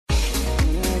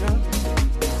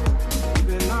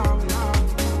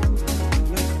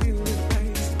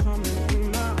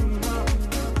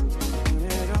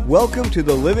Welcome to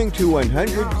the Living to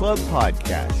 100 Club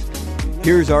podcast.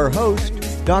 Here's our host,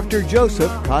 Dr.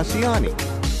 Joseph Cassiani.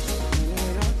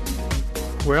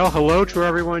 Well, hello to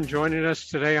everyone joining us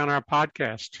today on our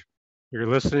podcast. You're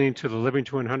listening to the Living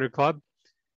to 100 Club,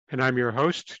 and I'm your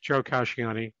host, Joe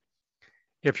Cassiani.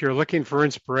 If you're looking for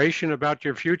inspiration about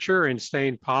your future and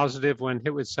staying positive when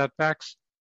hit with setbacks,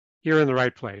 you're in the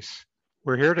right place.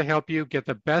 We're here to help you get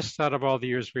the best out of all the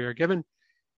years we are given,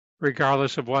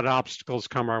 regardless of what obstacles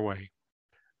come our way.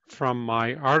 From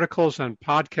my articles and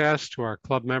podcasts to our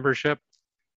club membership,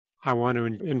 I want to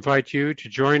invite you to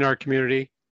join our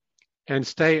community and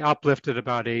stay uplifted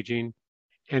about aging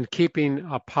and keeping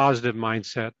a positive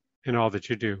mindset in all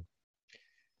that you do.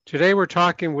 Today we're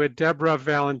talking with Deborah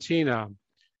Valentina.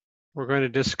 We're going to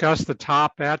discuss the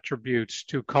top attributes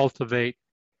to cultivate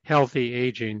healthy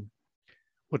aging.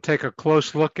 We'll take a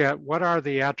close look at what are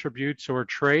the attributes or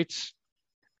traits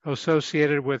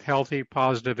associated with healthy,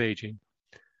 positive aging.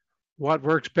 What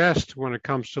works best when it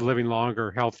comes to living longer,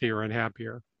 healthier, and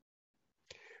happier?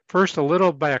 First, a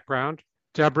little background.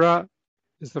 Deborah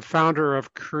is the founder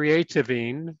of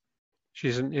Cultivate.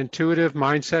 She's an intuitive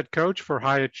mindset coach for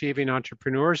high-achieving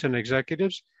entrepreneurs and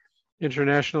executives,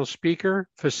 international speaker,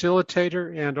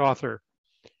 facilitator, and author.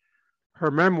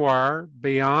 Her memoir,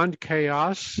 Beyond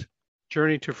Chaos,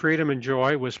 Journey to Freedom and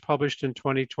Joy, was published in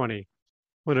 2020.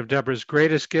 One of Deborah's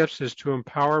greatest gifts is to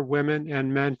empower women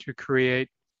and men to create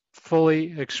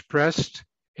fully expressed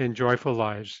and joyful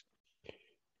lives.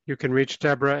 You can reach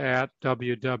Deborah at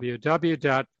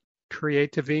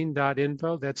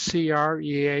www.creativing.info. That's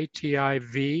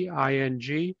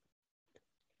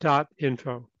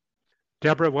creativing.info.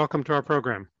 Deborah, welcome to our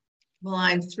program. Well,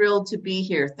 I'm thrilled to be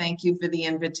here. Thank you for the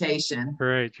invitation.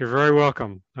 Great. You're very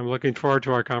welcome. I'm looking forward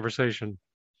to our conversation.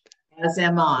 As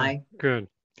am I. Good.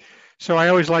 So I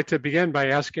always like to begin by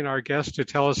asking our guests to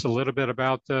tell us a little bit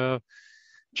about the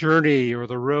journey or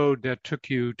the road that took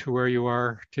you to where you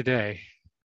are today.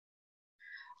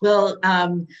 Well,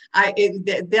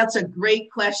 that's a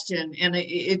great question. And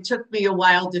it took me a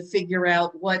while to figure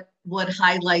out what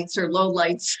highlights or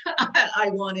lowlights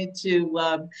I wanted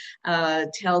to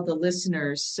tell the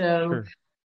listeners. So sure.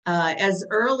 As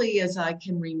early as I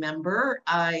can remember,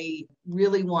 I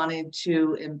really wanted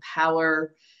to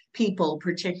empower people,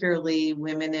 particularly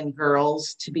women and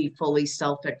girls, to be fully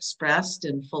self-expressed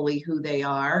and fully who they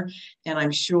are. And I'm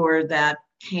sure that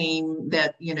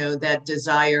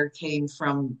desire came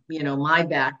from, my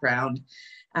background.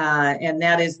 And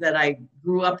that is that I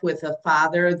grew up with a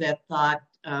father that thought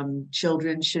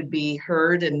children should be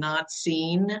heard and not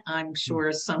seen. I'm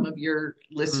sure some of your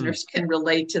listeners can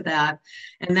relate to that.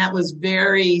 And that was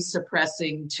very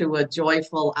suppressing to a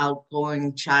joyful,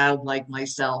 outgoing child like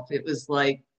myself. It was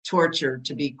like torture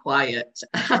to be quiet.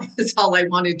 That's all I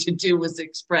wanted to do was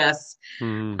express.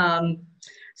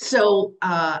 So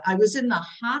I was in the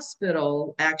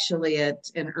hospital actually at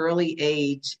an early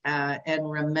age and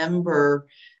remember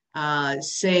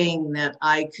saying that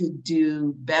I could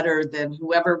do better than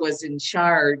whoever was in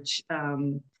charge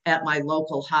at my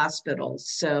local hospital.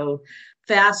 So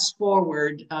fast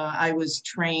forward, I was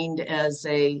trained as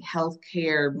a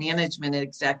healthcare management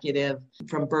executive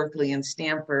from Berkeley and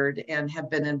Stanford and have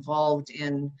been involved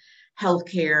in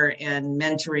healthcare and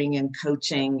mentoring and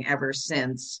coaching ever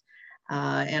since.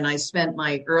 And I spent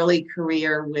my early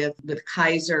career with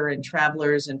Kaiser and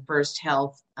Travelers and First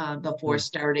Health before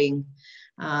starting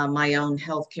my own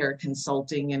healthcare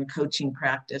consulting and coaching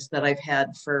practice that I've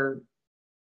had for,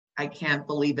 I can't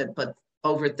believe it, but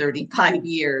over 35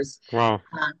 years. Wow.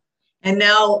 And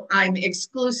now I'm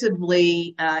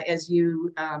exclusively, as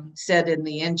you said in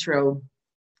the intro,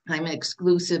 I'm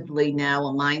exclusively now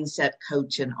a mindset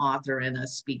coach and author and a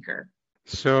speaker.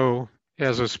 So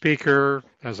as a speaker,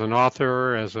 as an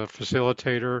author, as a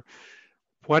facilitator,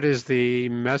 what is the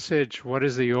message? What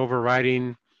is the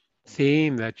overriding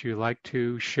theme that you like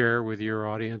to share with your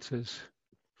audiences?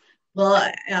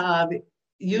 Well,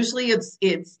 usually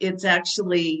it's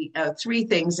actually three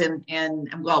things, and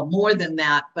well, more than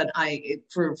that. But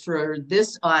for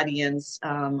this audience,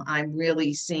 I'm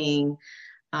really seeing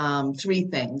three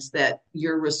things: that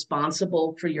you're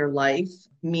responsible for your life,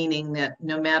 meaning that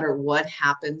no matter what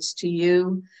happens to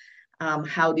you,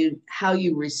 how you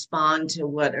respond to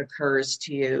what occurs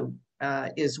to you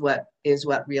is what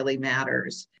really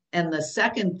matters. And the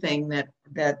second thing that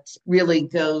really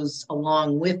goes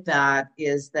along with that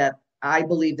is that I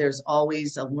believe there's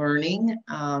always a learning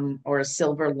or a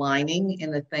silver lining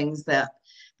in the things that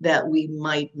we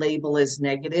might label as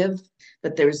negative,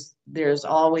 but there's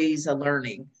always a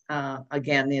learning,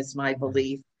 again, is my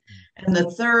belief. And the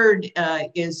third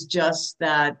is just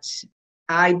that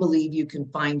I believe you can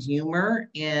find humor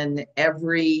in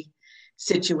every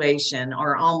situation,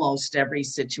 or almost every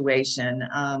situation.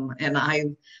 And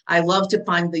I love to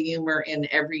find the humor in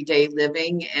everyday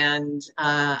living, and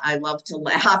I love to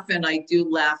laugh, and I do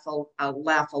laugh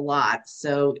a lot.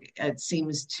 So it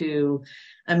seems to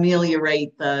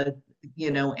ameliorate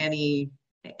any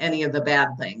of the bad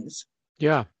things.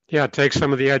 Yeah. Yeah. It takes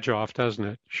some of the edge off, doesn't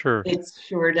it? Sure. It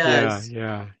sure Yeah. does.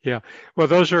 Yeah. Yeah. Well,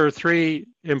 those are three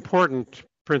important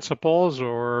principles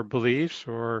or beliefs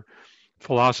or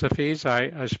philosophies. I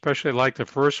especially like the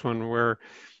first one, where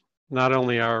not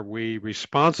only are we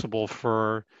responsible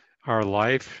for our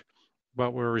life,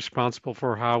 but we're responsible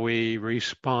for how we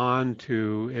respond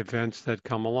to events that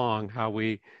come along, how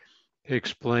we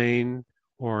explain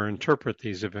or interpret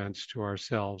these events to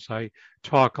ourselves. I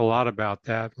talk a lot about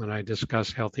that when I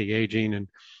discuss healthy aging and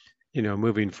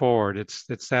moving forward. It's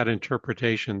that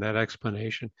interpretation, that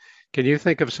explanation. Can you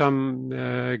think of some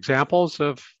examples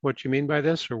of what you mean by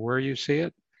this or where you see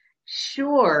it?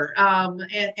 Sure,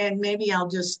 and maybe I'll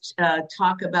just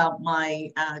talk about myself,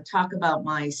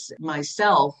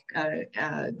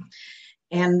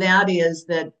 and that is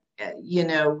that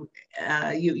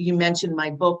you mentioned my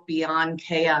book Beyond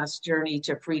Chaos: Journey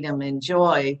to Freedom and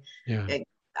Joy. Yeah.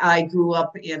 I grew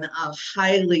up in a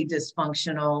highly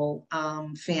dysfunctional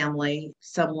family.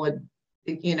 Some would,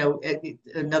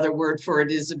 another word for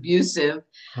it is abusive.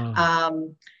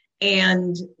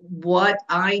 And what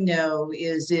I know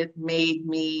is it made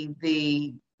me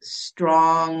the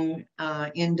strong,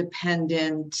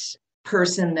 independent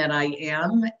person that I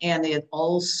am. And it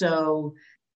also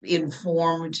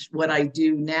informed what I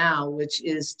do now, which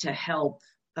is to help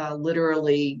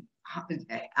literally.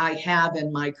 I have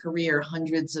in my career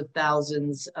hundreds of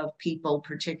thousands of people,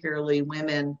 particularly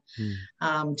women,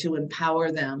 to empower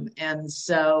them. And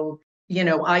so,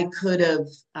 I could have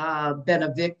been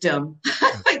a victim,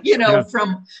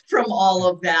 from all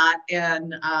of that,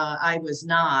 and I was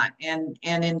not. And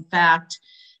in fact,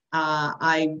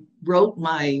 I wrote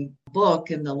my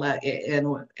book and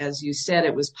as you said,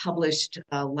 it was published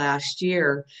last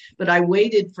year. But I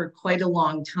waited for quite a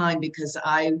long time because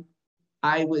I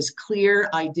was clear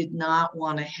I did not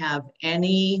want to have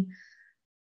any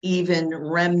even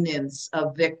remnants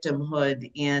of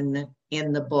victimhood in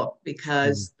the book,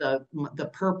 because the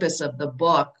purpose of the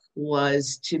book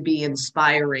was to be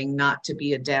inspiring, not to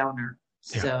be a downer.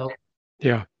 So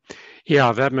yeah,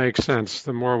 that makes sense.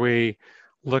 The more we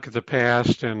look at the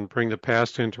past and bring the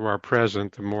past into our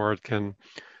present, the more it can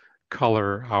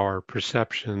color our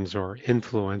perceptions or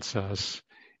influence us.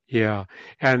 Yeah,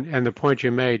 and the point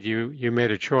you made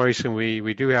a choice, and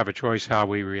we do have a choice how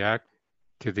we react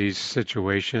to these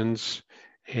situations.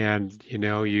 And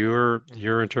your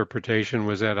interpretation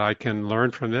was that I can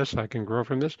learn from this, I can grow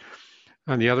from this.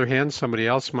 On the other hand, somebody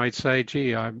else might say,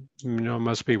 "Gee, I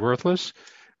must be worthless,"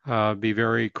 be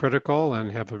very critical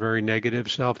and have a very negative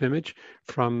self-image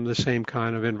from the same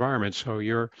kind of environment. So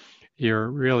you're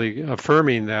really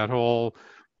affirming that whole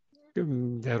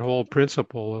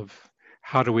principle of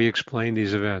how do we explain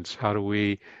these events? How do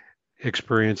we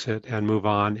experience it and move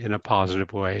on in a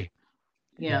positive way?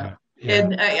 Yeah.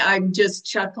 And I'm just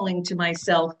chuckling to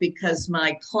myself because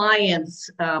my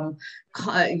clients, one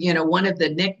of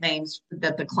the nicknames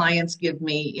that the clients give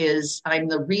me is I'm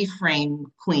the reframe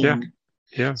queen.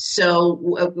 Yeah. So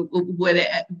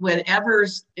whatever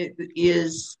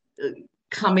is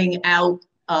coming out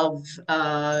of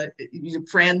your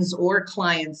friends or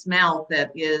clients' mouth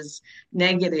that is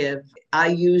negative, I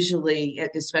usually,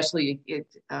 especially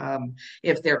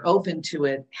if they're open to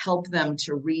it, help them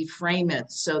to reframe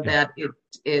it so that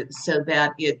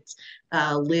it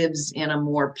lives in a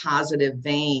more positive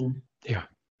vein.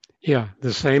 Yeah.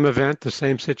 The same event, the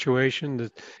same situation,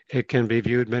 that it can be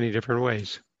viewed many different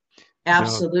ways.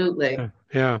 Absolutely.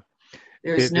 Yeah.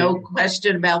 There's no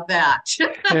question about that.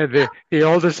 And the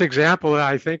oldest example,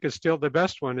 I think, is still the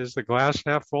best one, is the glass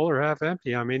half full or half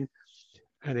empty. I mean,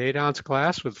 an 8-ounce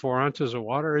glass with 4 ounces of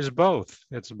water is both.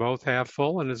 It's both half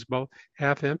full and it's both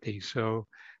half empty. So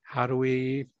how do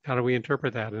we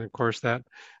interpret that? And of course, that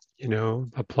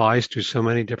applies to so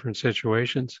many different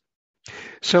situations.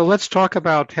 So let's talk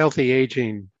about healthy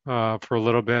aging for a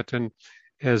little bit. And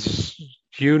as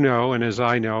you know, and as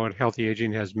I know, healthy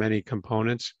aging has many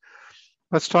components.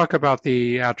 Let's talk about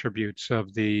the attributes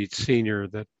of the senior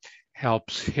that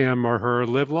helps him or her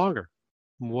live longer.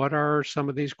 What are some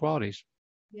of these qualities?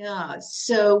 Yeah,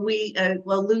 so we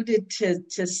alluded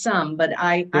to some, but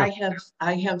I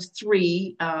have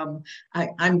three.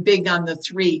 I'm big on the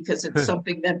three because it's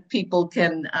something that people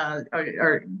can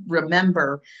or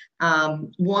remember.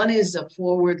 One is a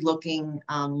forward-looking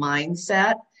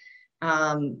mindset.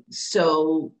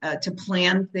 So to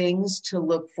plan things to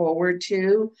look forward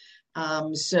to.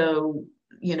 So,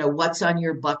 what's on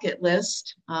your bucket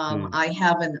list? I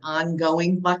have an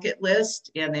ongoing bucket list.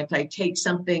 And if I take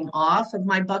something off of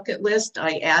my bucket list,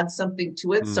 I add something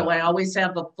to it. So I always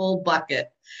have a full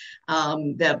bucket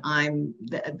that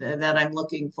I'm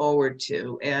looking forward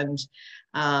to. And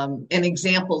an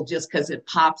example, just because it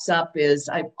pops up, is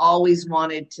I've always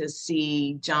wanted to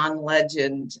see John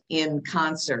Legend in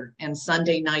concert. And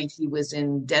Sunday night he was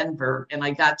in Denver, and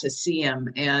I got to see him,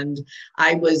 and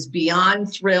I was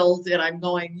beyond thrilled. And I'm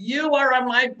going, "You are on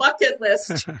my bucket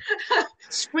list,"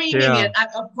 screaming it.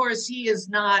 Of course, he is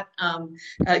not.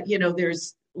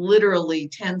 There's literally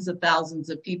tens of thousands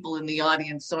of people in the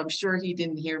audience, so I'm sure he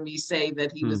didn't hear me say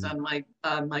that he was on my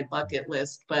bucket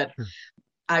list. But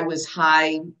I was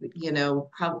high,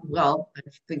 I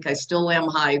think I still am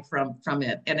high from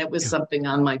it, and it was something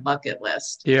on my bucket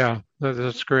list. Yeah,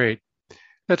 that's great.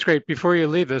 That's great. Before you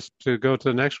leave this to go to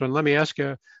the next one, let me ask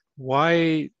you,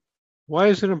 why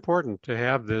is it important to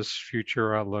have this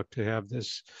future outlook, to have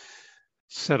this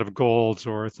set of goals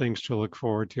or things to look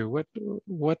forward to?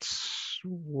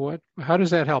 How does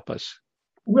that help us?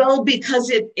 Well,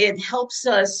 because it helps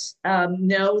us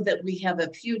know that we have a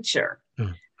future.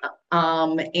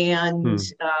 And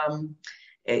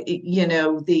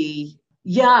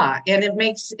it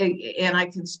makes, and I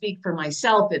can speak for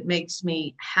myself, it makes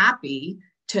me happy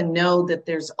to know that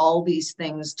there's all these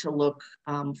things to look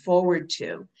forward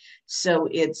to. So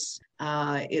it's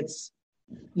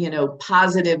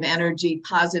positive energy,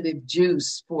 positive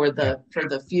juice for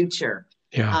the future.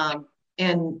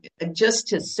 And just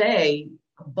to say,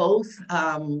 both,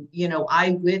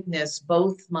 I witnessed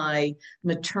both my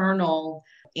maternal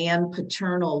and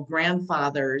paternal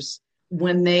grandfathers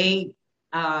when they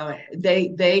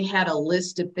had a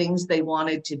list of things they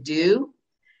wanted to do,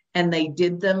 and they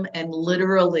did them. And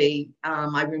literally,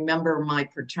 I remember my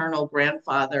paternal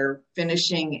grandfather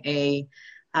finishing a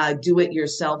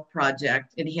do-it-yourself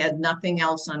project, and he had nothing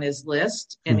else on his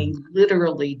list, and he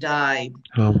literally died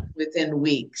within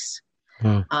weeks.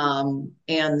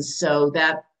 And so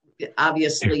that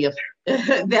obviously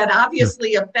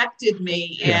affected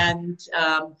me. And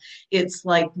it's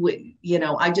like,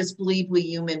 I just believe we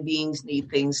human beings need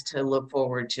things to look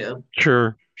forward to.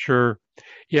 Sure.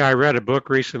 Yeah, I read a book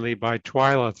recently by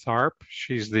Twyla Tharp.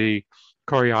 She's the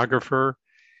choreographer,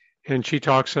 and she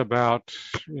talks about,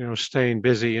 staying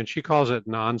busy, and she calls it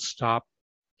nonstop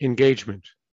engagement.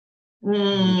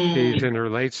 She's in her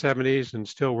late 70s and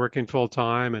still working full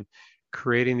time and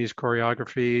creating these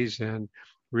choreographies, and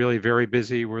really very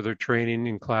busy with her training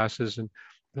in classes. And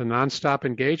the nonstop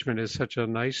engagement is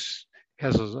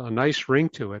has a nice ring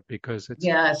to it, because it's,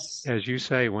 as you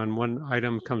say, when one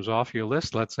item comes off your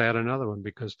list, let's add another one,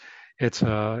 because it's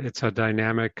a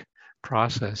dynamic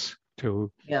process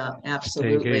to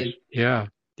absolutely stay engaged.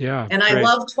 Yeah. And great. I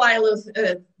love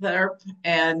Twyla Tharp,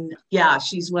 and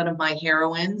she's one of my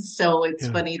heroines. So it's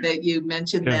funny that you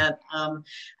mentioned that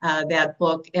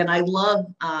book. And I love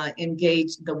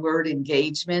the word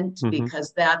engagement,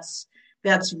 because that's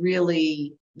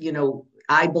really,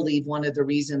 I believe one of the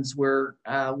reasons we're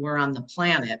on the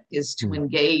planet is to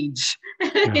engage,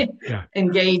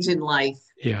 engage in life.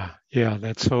 Yeah,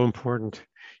 that's so important.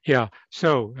 Yeah.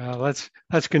 So let's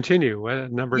continue.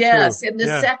 Number two. Yes, and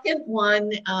the second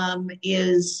one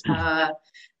is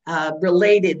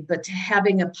related, but to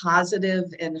having a positive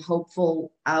and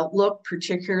hopeful outlook,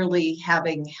 particularly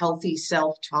having healthy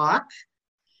self-talk,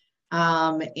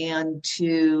 and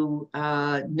to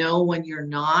know when you're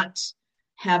not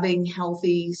having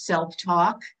healthy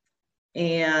self-talk.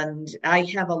 And I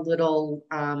have a little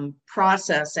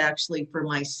process actually for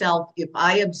myself. If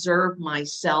I observe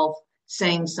myself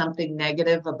saying something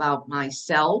negative about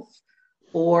myself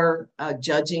or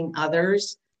judging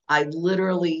others, I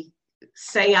literally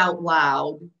say out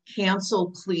loud,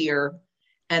 cancel clear,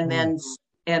 and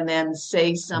then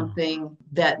say something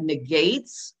that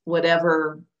negates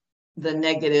whatever the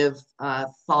negative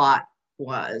thought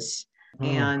was.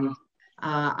 And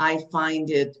I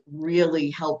find it really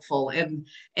helpful, and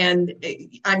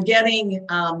I'm getting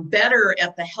better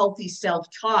at the healthy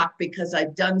self-talk, because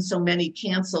I've done so many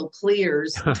cancel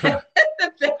clears that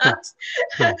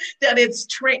it's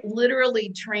literally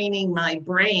training my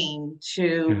brain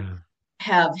to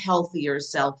have healthier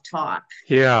self-talk.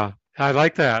 Yeah, I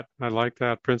like that. I like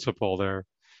that principle there,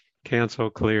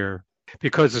 cancel clear,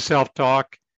 because the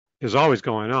self-talk is always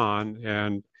going on,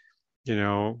 and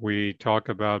we talk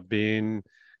about being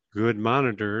good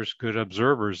monitors, good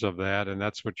observers of that. And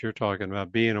that's what you're talking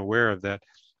about, being aware of that,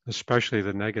 especially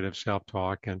the negative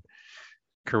self-talk. And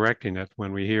correcting it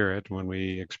when we hear it, when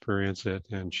we experience it,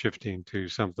 and shifting to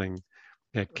something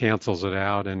that cancels it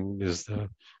out and is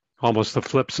almost the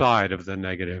flip side of the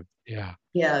negative. Yeah.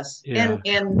 Yes. Yeah.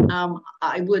 And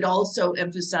I would also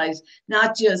emphasize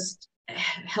not just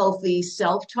healthy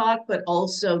self-talk, but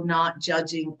also not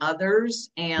judging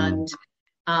others. And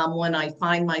when I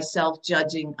find myself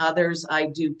judging others, I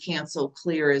do cancel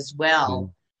clear as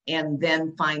well, and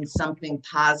then find something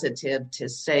positive to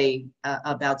say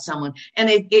about someone. And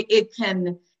it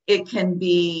can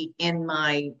be in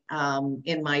my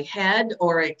head,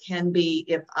 or it can be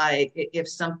if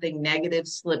something negative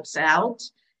slips out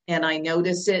and I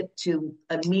notice it, to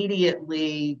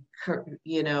immediately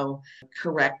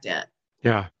correct it.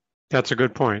 Yeah, that's a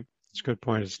good point. It's a good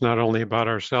point. It's not only about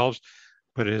ourselves,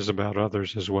 but it is about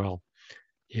others as well.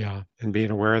 Yeah, and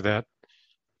being aware of that,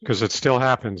 because it still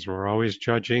happens. We're always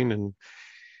judging, and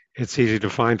it's easy to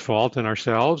find fault in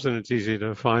ourselves, and it's easy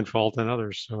to find fault in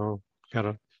others. So, got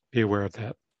to be aware of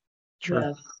that. Sure.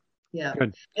 Yes. Yeah.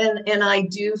 Good. And I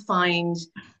do find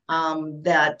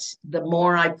that the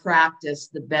more I practice,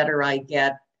 the better I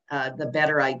get at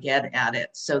it.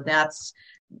 So that's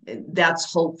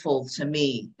hopeful to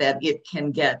me, that it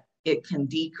can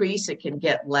decrease, it can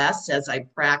get less as I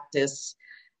practice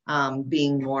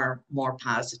being more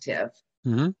positive.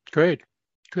 Mm-hmm. Great.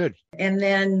 Good. And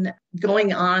then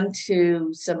going on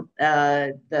to some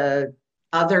the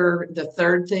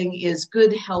third thing is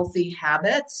good healthy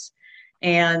habits.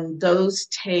 And those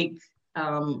take,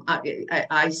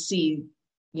 I see,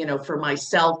 for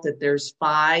myself, that there's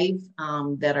 5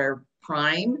 that are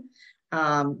prime: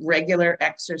 regular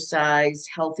exercise,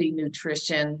 healthy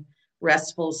nutrition,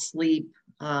 restful sleep,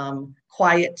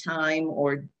 quiet time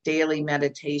or daily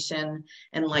meditation,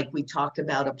 and, like we talked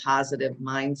about, a positive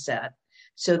mindset.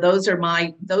 So those are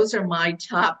my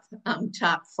top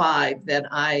 5 that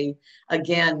I,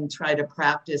 again, try to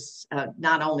practice.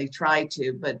 Not only try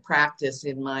to, but practice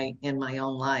in my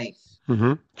own life.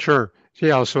 Mm-hmm. Sure.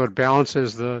 Yeah. So it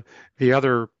balances the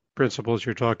other principles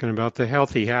you're talking about, the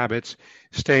healthy habits,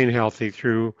 staying healthy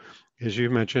through, as you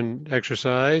mentioned,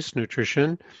 exercise,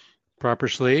 nutrition, proper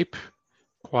sleep,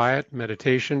 quiet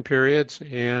meditation periods,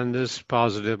 and this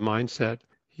positive mindset.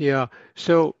 Yeah.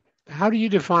 So how do you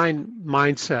define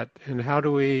mindset, and how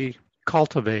do we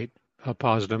cultivate a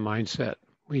positive mindset?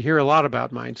 We hear a lot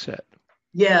about mindset.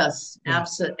 Yes,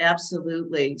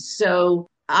 absolutely. So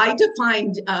I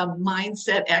defined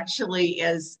mindset actually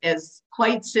as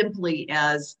quite simply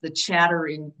as the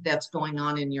chattering that's going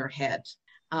on in your head.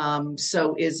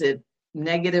 So is it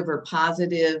negative or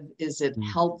positive? Is it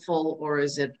helpful or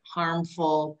is it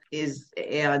harmful?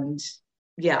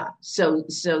 So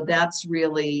that's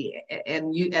really,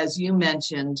 and as you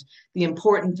mentioned, the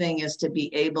important thing is to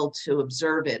be able to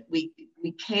observe it. We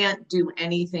can't do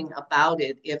anything about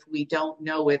it if we don't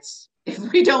know it's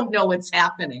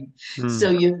happening. So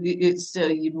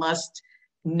you must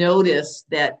notice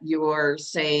that you're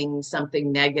saying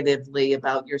something negatively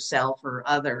about yourself or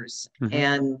others.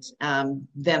 And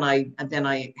then I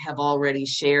have already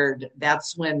shared,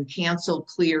 that's when cancel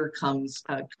clear comes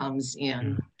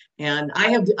in. And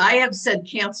I have said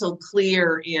cancel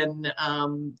clear in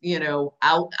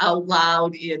out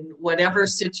loud in whatever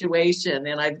situation,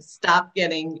 and I've stopped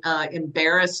getting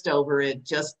embarrassed over it,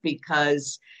 just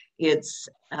because it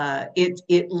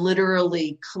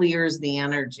literally clears the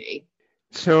energy.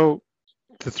 So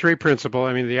the 3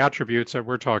 the attributes that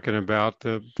we're talking about: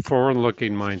 the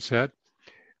forward-looking mindset,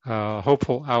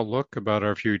 hopeful outlook about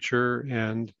our future,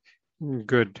 and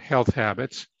good health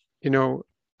habits.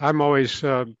 I'm always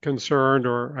concerned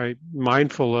or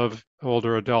mindful of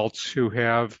older adults who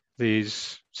have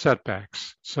these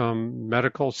setbacks, some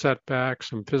medical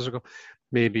setbacks, some physical,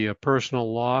 maybe a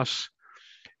personal loss.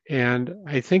 And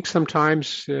I think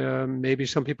sometimes maybe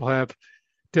some people have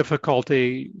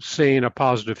difficulty seeing a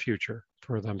positive future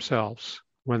for themselves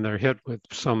when they're hit with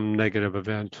some negative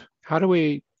event. How do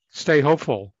we stay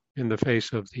hopeful in the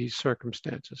face of these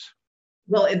circumstances?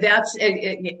 Well, that's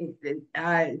a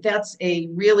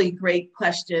really great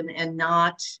question, and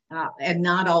not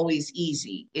always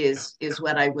easy is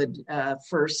what I would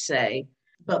first say.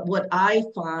 But what I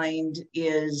find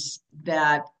is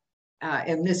that,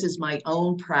 and this is my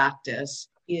own practice,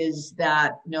 is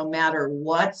that no matter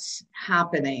what's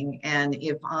happening, and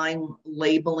if I'm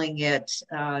labeling it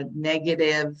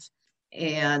negative,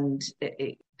 and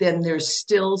then there's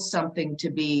still something to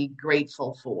be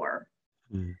grateful for.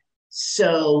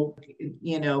 So,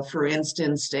 for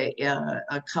instance,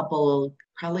 a couple,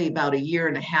 probably about 1.5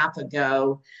 years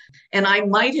ago, and I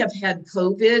might have had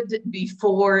COVID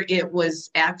before it was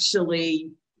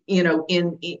actually, in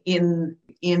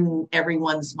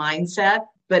everyone's mindset.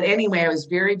 but anyway, I was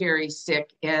very, very sick,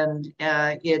 and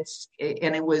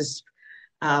it was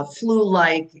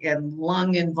flu-like and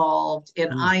lung involved.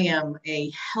 And Mm. I am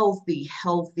a healthy,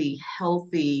 healthy,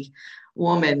 healthy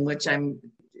woman, which I'm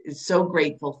so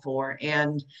grateful for.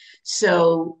 And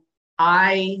so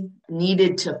I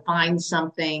needed to find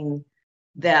something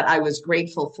that I was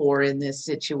grateful for in this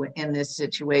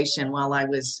situation while I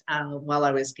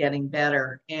was getting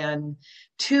better. And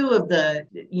two of the,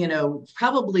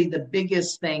 probably the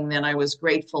biggest thing that I was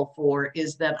grateful for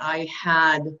is that I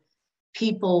had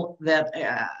people that,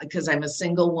 because I'm a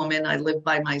single woman, I live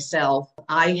by myself.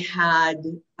 I had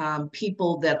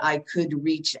people that I could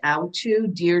reach out to,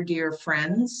 dear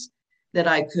friends that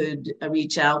I could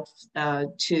reach out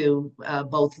to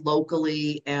both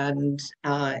locally and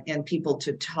people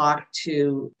to talk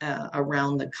to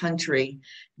around the country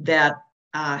that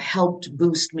helped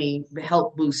boost me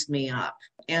up.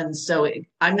 And so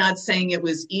I'm not saying it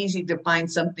was easy to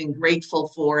find something grateful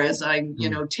for, as I'm,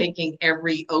 taking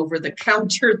every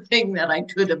over-the-counter thing that I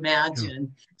could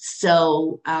imagine. Yeah.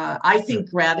 So I think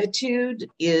gratitude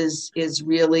is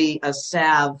really a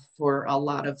salve for a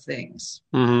lot of things.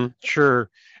 Mm-hmm. Sure.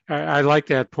 I like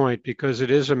that point, because it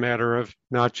is a matter of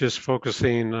not just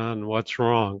focusing on what's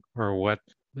wrong or what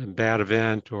bad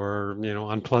event or,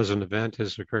 unpleasant event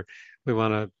has occurred. We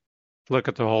want to look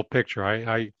at the whole picture.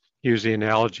 I use the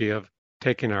analogy of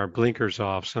taking our blinkers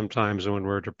off sometimes when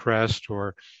we're depressed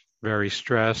or very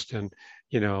stressed, and,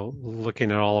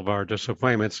 looking at all of our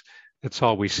disappointments. That's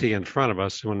all we see in front of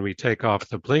us. When we take off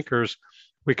the blinkers,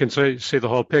 we can see the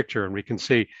whole picture, and we can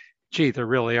see, gee, there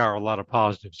really are a lot of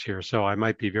positives here. So I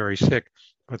might be very sick,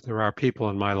 but there are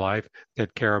people in my life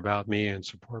that care about me and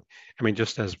support. I mean,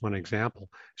 just as one example.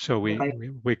 So we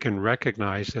can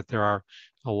recognize that there are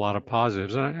a lot of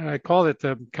positives. And I call it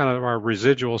the kind of our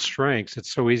residual strengths.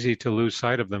 It's so easy to lose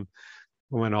sight of them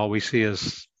when all we see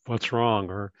is what's wrong,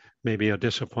 or maybe a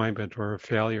disappointment or a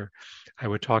failure. I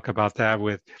would talk about that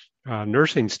with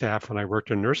nursing staff when I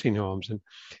worked in nursing homes, and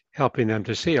helping them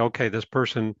to see, okay, this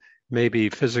person may be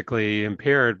physically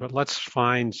impaired, but let's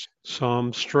find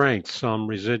some strength, some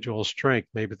residual strength.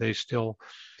 Maybe they still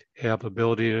have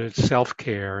ability to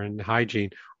self-care and hygiene,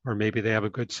 or maybe they have a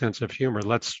good sense of humor.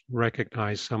 Let's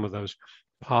recognize some of those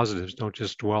positives. Don't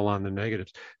just dwell on the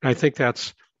negatives. And I think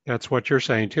that's what you're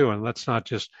saying too. And let's not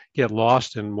just get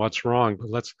lost in what's wrong, but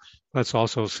let's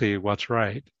also see what's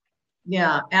right.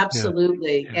 Yeah,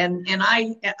 absolutely. Yeah. And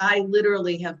I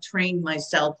literally have trained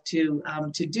myself to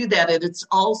do that. And it's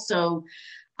also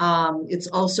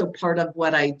part of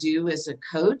what I do as a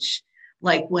coach.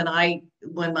 Like when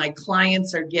my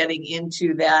clients are getting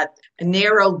into that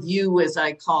narrow view, as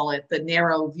I call it, the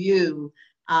narrow view,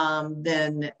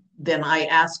 then I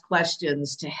ask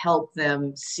questions to help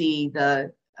them see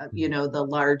the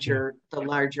larger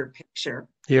picture.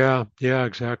 Yeah,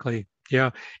 exactly.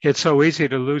 Yeah, it's so easy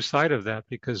to lose sight of that,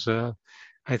 because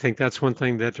I think that's one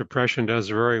thing that depression does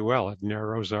very well. It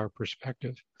narrows our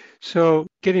perspective. So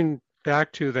getting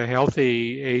back to the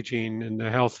healthy aging and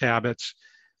the health habits,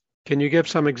 can you give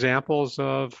some examples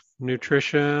of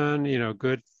nutrition,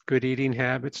 good eating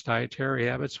habits, dietary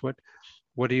habits? What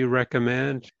do you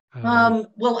recommend?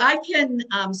 Well, I can,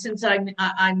 since I'm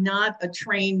not a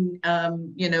trained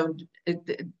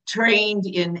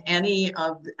in any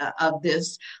of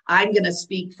this, I'm going to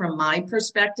speak from my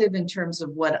perspective in terms of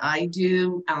what I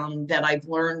do, that I've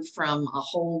learned from a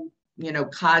whole,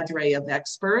 cadre of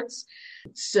experts.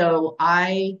 So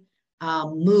I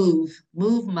move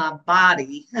my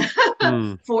body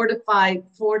 4 to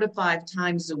 5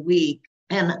 times a week.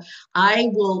 And I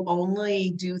will only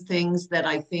do things that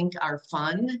I think are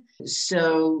fun.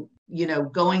 So,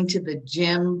 going to the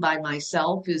gym by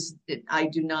myself I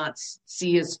do not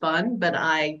see as fun, but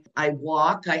I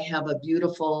walk. I have a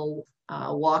beautiful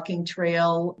walking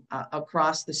trail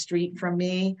across the street from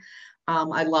me.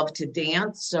 I love to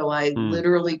dance, so I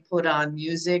literally put on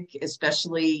music,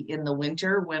 especially in the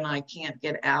winter when I can't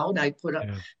get out. I put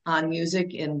on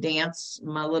music and dance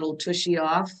my little tushy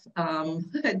off to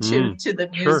the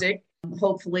music. Sure.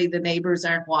 Hopefully the neighbors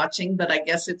aren't watching, but I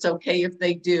guess it's okay if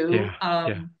they do.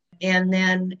 And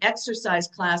then exercise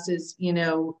classes,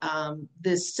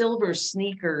 the silver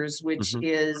sneakers, which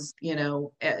is,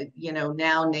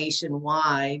 now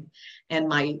nationwide, and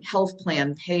my health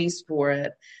plan pays for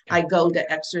it. I go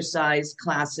to exercise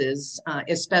classes,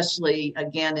 especially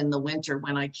again in the winter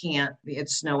when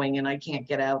it's snowing and I can't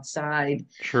get outside.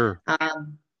 Sure.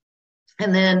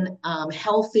 And then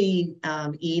healthy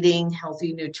eating,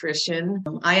 healthy nutrition.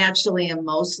 I actually am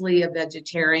mostly a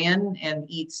vegetarian and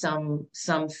eat some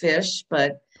fish,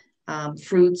 but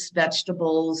fruits,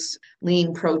 vegetables,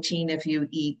 lean protein if you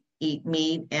eat eat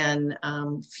meat and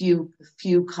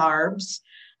few carbs.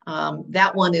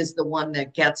 That one is the one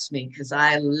that gets me because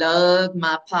I love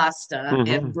my pasta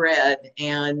and bread,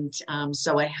 and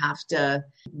so I have to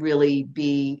really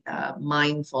be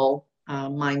mindful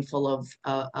of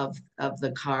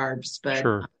the carbs. But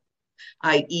Sure.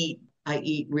 I eat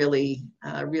really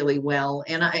really well,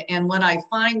 and what I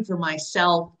find for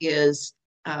myself is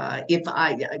if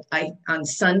I on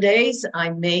Sundays I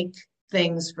make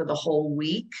things for the whole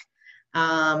week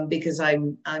because I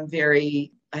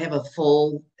have a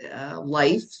full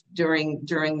life during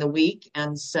the week,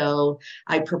 and so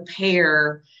I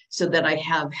prepare so that I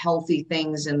have healthy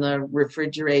things in the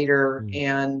refrigerator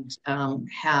and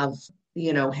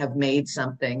have made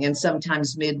something. And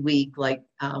sometimes midweek, like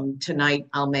tonight,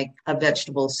 I'll make a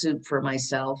vegetable soup for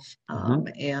myself,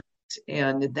 and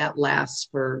that lasts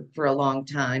for a long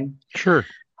time. Sure.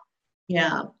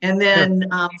 Yeah, and then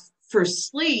for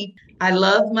sleep, I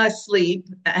love my sleep,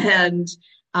 and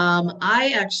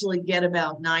I actually get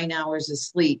about 9 hours of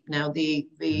sleep. Now,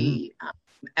 the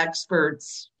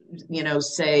experts,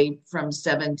 say from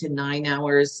 7 to 9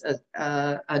 hours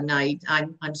a night.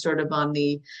 I'm sort of on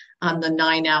the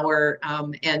 9 hour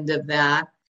end of that.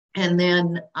 And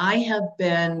then I have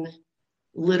been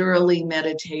literally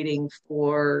meditating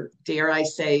for, dare I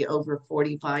say, over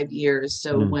 45 years.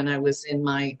 So when I was in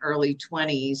my early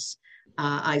 20s,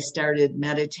 I started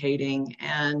meditating,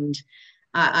 and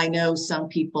I know some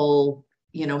people,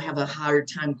 have a hard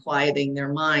time quieting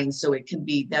their minds. So it can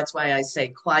be, that's why I say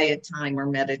quiet time or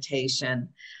meditation.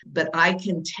 But I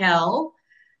can tell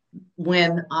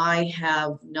when I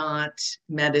have not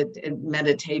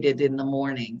meditated in the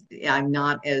morning. I'm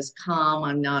not as calm.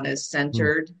 I'm not as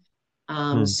centered.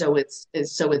 So it's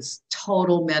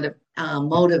total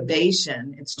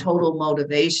motivation. It's total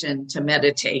motivation to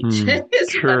meditate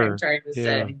is what I'm trying to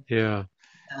say. Yeah,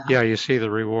 you see the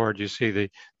reward, you see the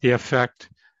effect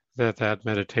that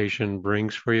meditation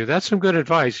brings for you. That's some good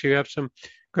advice. You have some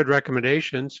good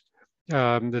recommendations.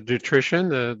 The nutrition,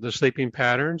 the sleeping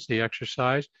patterns, the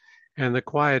exercise, and the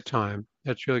quiet time.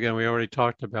 That's really good. We already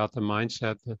talked about the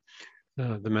mindset,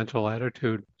 the mental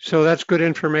attitude. So that's good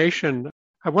information.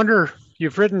 I wonder,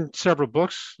 you've written several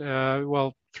books,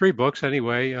 3 books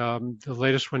anyway. The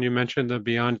latest one you mentioned, the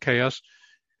Beyond Chaos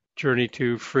Journey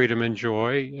to Freedom and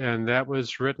Joy, and that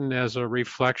was written as a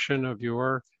reflection of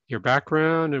your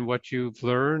background and what you've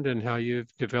learned and how you've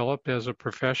developed as a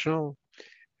professional.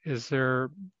 Is there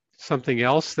something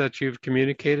else that you've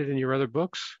communicated in your other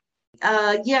books?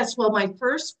 Yes. Well, my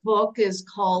first book is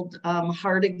called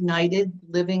Heart Ignited,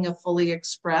 Living a Fully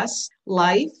Expressed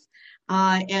Life.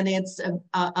 And it's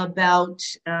about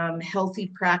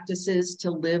healthy practices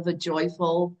to live a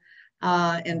joyful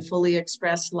and fully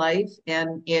expressed life.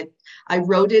 And I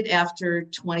wrote it after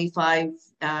 25,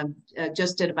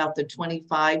 just at about the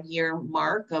 25-year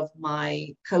mark of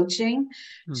my coaching.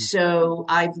 So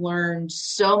I've learned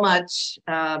so much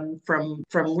from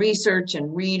research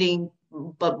and reading,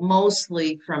 but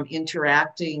mostly from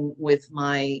interacting with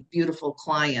my beautiful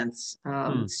clients.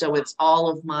 So it's all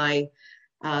of my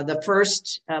the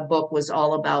first book was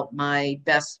all about my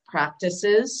best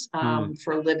practices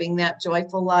for living that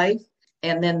joyful life.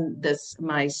 And then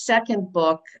my second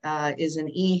book is an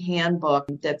e-handbook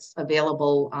that's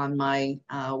available on my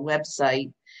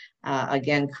website,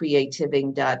 again,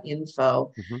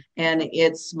 creativing.info. And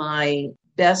it's my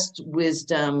best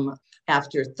wisdom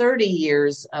after 30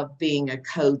 years of being a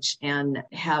coach, and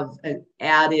have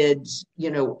added,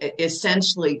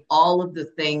 essentially all of the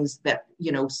things that,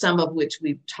 some of which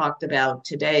we've talked about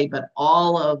today, but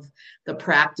all of the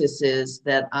practices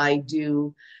that I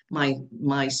do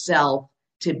myself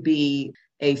to be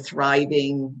a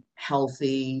thriving,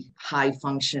 healthy, high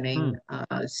functioning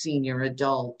senior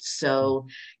adult. So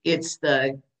it's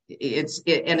very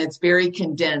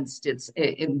condensed. It's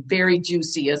very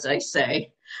juicy, as I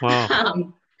say.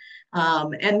 Wow.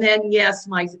 And then, yes,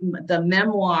 the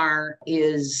memoir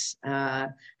is,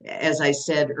 as I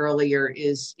said earlier,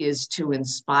 is to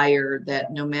inspire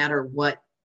that no matter what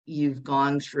you've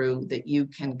gone through, that you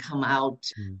can come out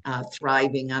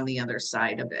thriving on the other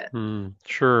side of it.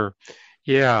 Sure.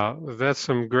 Yeah, that's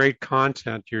some great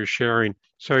content you're sharing.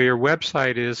 So your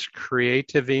website is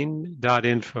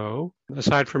creativing.info.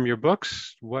 Aside from your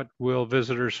books, what will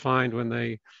visitors find when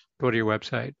they go to your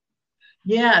website?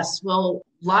 Yes, well,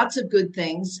 lots of good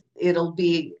things. It'll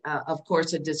be, of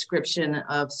course, a description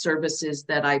of services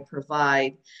that I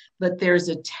provide, but there's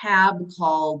a tab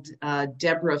called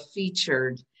Deborah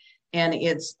Featured, and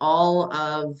it's all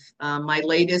of my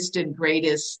latest and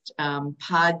greatest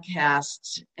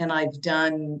podcasts. And I've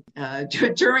done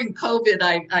during COVID.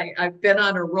 I've been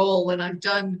on a roll, and I've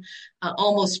done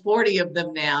almost 40 of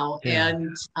them now. Yeah.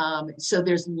 And so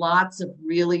there's lots of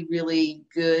really, really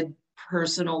good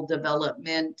personal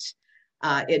development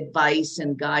advice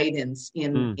and guidance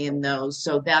in those.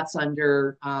 So that's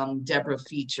under Deborah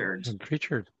Featured.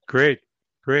 Featured. Great.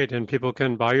 And people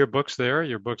can buy your books there.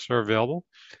 Your books are available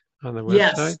on the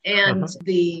website. Yes,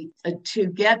 and to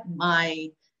get my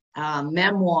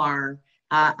memoir,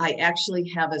 I actually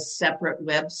have a separate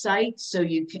website. So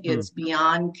it's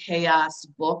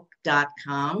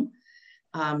beyondchaosbook.com.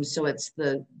 So it's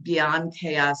the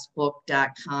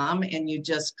beyondchaosbook.com, and you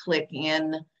just click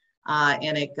in,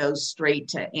 and it goes straight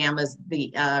to Amazon,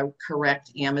 the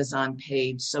correct Amazon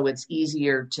page. So it's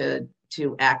easier to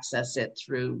access it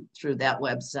through that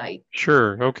website.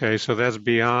 Sure. Okay. So that's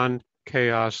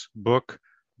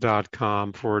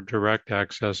beyondchaosbook.com for direct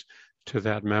access to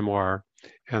that memoir.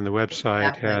 And the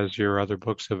website has your other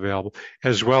books available,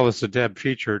 as well as the Deb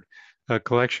Featured, a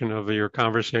collection of your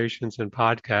conversations and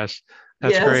podcasts.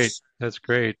 That's great. That's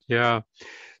great. Yeah.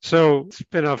 So it's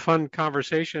been a fun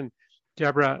conversation.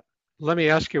 Deborah, let me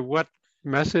ask you, what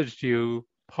message do you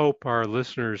hope our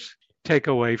listeners take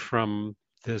away from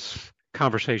this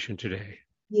conversation today?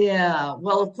 Yeah,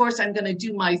 well, of course, I'm going to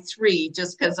do my 3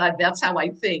 just because that's how I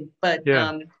think. But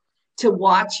to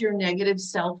watch your negative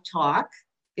self-talk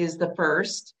is the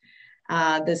first.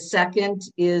 The second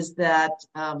is that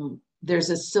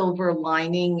there's a silver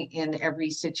lining in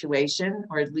every situation,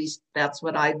 or at least that's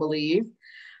what I believe.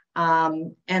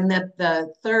 And that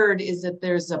the third is that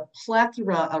there's a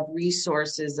plethora of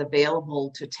resources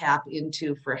available to tap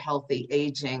into for healthy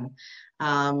aging.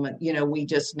 We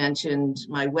just mentioned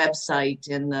my website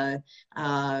and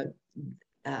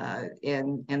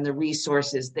the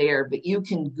resources there, but you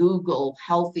can Google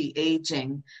healthy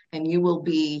aging and you will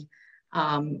be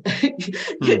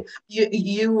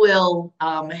you will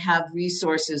have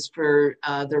resources for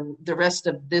the rest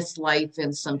of this life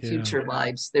and some future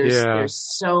lives. There's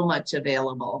so much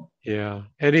available. Yeah.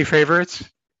 Any favorites?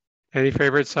 Any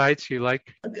favorite sites you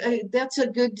like? That's a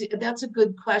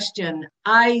good question.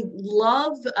 I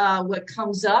love what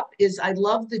comes up is I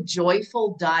love the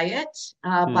Joyful Diet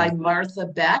by Martha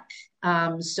Beck.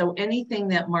 So anything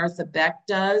that Martha Beck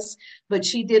does, but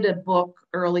she did a book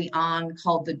early on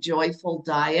called The Joyful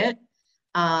Diet.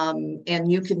 And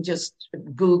you can just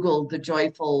Google The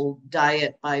Joyful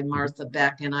Diet by Martha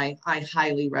Beck, and I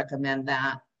highly recommend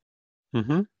that.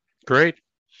 Mm-hmm. Great.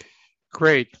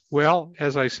 Well,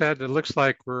 as I said, it looks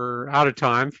like we're out of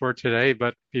time for today,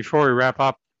 but before we wrap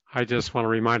up, I just want to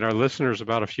remind our listeners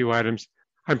about a few items.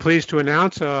 I'm pleased to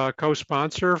announce a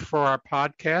co-sponsor for our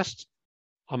podcast,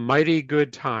 A Mighty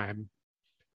Good Time.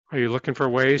 Are you looking for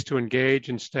ways to engage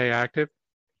and stay active?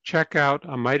 Check out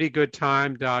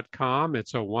amightygoodtime.com.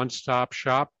 It's a one-stop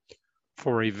shop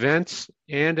for events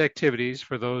and activities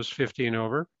for those 50 and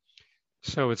over.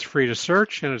 So it's free to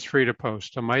search and it's free to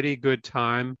post,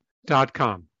 amightygoodtime.com.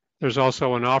 There's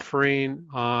also an offering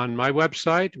on my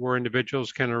website where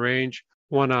individuals can arrange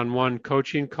one-on-one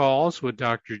coaching calls with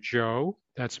Dr. Joe,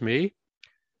 that's me,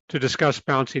 to discuss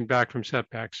bouncing back from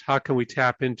setbacks. How can we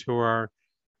tap into our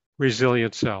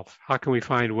resilient self? How can we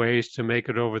find ways to make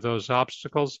it over those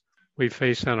obstacles we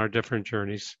face on our different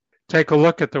journeys? Take a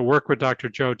look at the Work with Dr.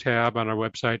 Joe tab on our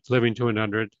website,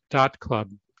 living200.club.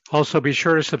 Also, be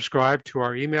sure to subscribe to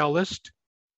our email list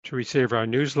to receive our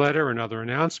newsletter and other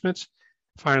announcements.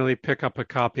 Finally, pick up a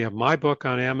copy of my book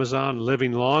on Amazon,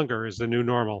 Living Longer is the New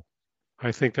Normal.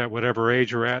 I think that whatever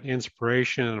age we're at,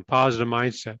 inspiration and a positive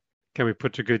mindset can be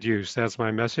put to good use. That's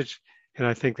my message, and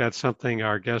I think that's something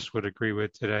our guests would agree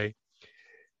with today.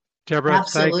 Deborah,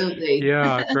 absolutely.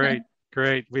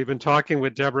 Great. We've been talking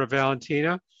with Deborah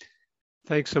Valentina.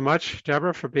 Thanks so much,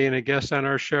 Deborah, for being a guest on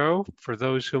our show. For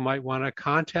those who might want to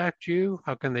contact you,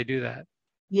 how can they do that?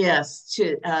 Yes,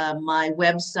 to my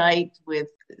website with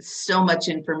so much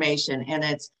information, and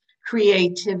it's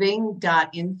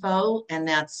creativing.info, and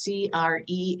that's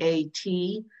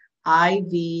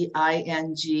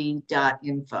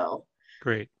creativing.info.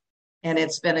 Great. And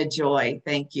it's been a joy.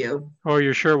 Thank you. Oh,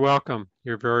 you're sure welcome.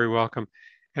 You're very welcome.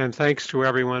 And thanks to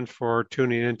everyone for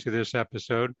tuning into this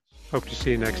episode. Hope to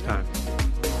see you next time.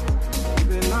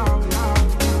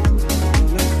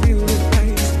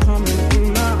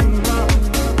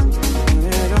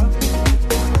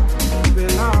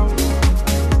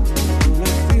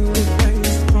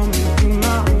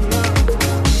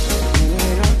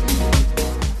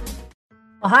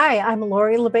 Well, hi, Hi, I'm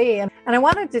Lori LeBay, and I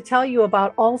wanted to tell you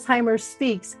about Alzheimer's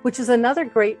Speaks, which is another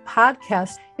great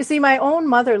podcast. You see, my own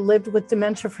mother lived with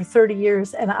dementia for 30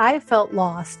 years, and I felt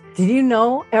lost. Did you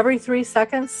know every 3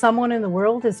 seconds someone in the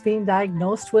world is being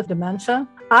diagnosed with dementia?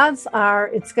 Odds are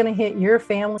it's going to hit your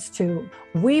families too.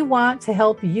 We want to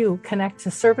help you connect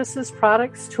to services,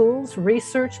 products, tools,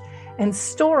 research, and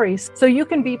stories so you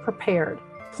can be prepared.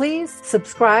 Please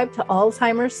subscribe to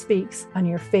Alzheimer's Speaks on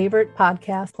your favorite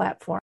podcast platform.